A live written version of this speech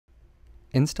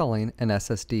Installing an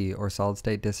SSD or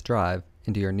solid-state disk drive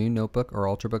into your new notebook or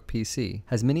Ultrabook PC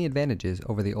has many advantages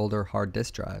over the older hard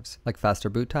disk drives, like faster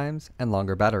boot times and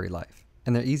longer battery life.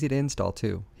 And they're easy to install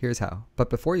too. Here's how. But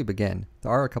before you begin,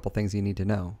 there are a couple things you need to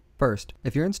know. First,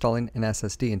 if you're installing an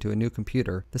SSD into a new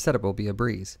computer, the setup will be a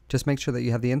breeze. Just make sure that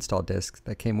you have the install disks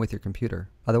that came with your computer.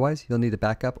 Otherwise, you'll need to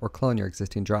back up or clone your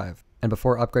existing drive. And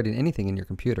before upgrading anything in your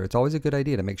computer, it's always a good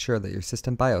idea to make sure that your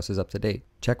system BIOS is up to date.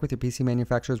 Check with your PC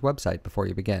manufacturer's website before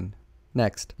you begin.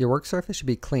 Next, your work surface should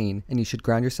be clean, and you should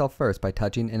ground yourself first by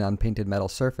touching an unpainted metal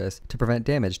surface to prevent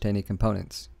damage to any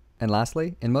components. And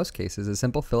lastly, in most cases, a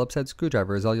simple Phillips head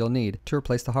screwdriver is all you'll need to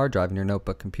replace the hard drive in your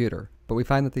notebook computer, but we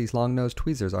find that these long-nosed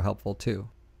tweezers are helpful too.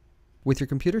 With your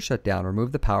computer shut down,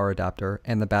 remove the power adapter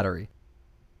and the battery.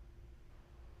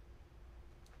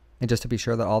 And just to be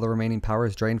sure that all the remaining power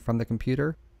is drained from the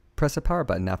computer, press the power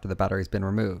button after the battery has been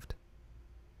removed.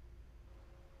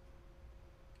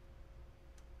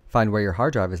 Find where your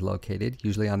hard drive is located,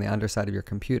 usually on the underside of your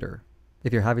computer.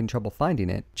 If you're having trouble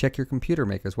finding it, check your computer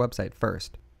maker's website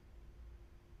first.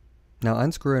 Now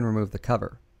unscrew and remove the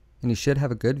cover, and you should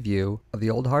have a good view of the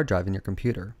old hard drive in your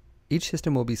computer. Each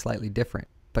system will be slightly different,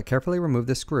 but carefully remove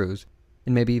the screws,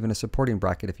 and maybe even a supporting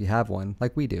bracket if you have one,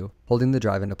 like we do, holding the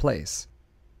drive into place.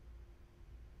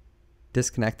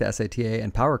 Disconnect the SATA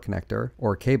and power connector,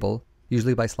 or cable,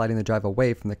 usually by sliding the drive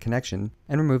away from the connection,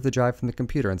 and remove the drive from the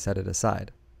computer and set it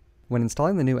aside. When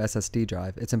installing the new SSD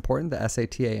drive, it's important the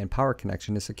SATA and power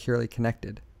connection is securely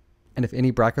connected. And if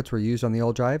any brackets were used on the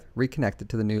old drive, reconnect it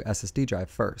to the new SSD drive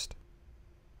first.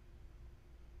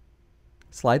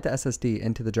 Slide the SSD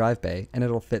into the drive bay and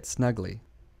it'll fit snugly.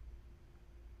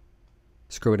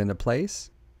 Screw it into place.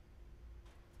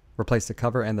 Replace the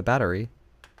cover and the battery.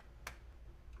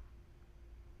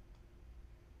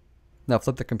 Now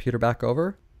flip the computer back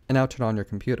over, and now turn on your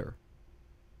computer.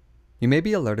 You may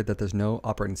be alerted that there's no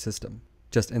operating system.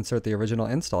 Just insert the original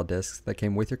install disks that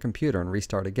came with your computer and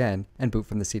restart again, and boot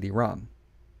from the CD-ROM.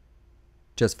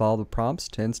 Just follow the prompts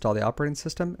to install the operating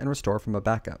system and restore from a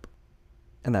backup.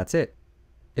 And that's it.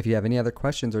 If you have any other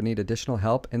questions or need additional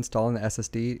help installing the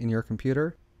SSD in your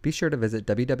computer, be sure to visit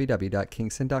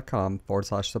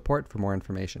www.kingston.com/support for more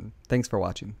information. Thanks for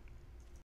watching.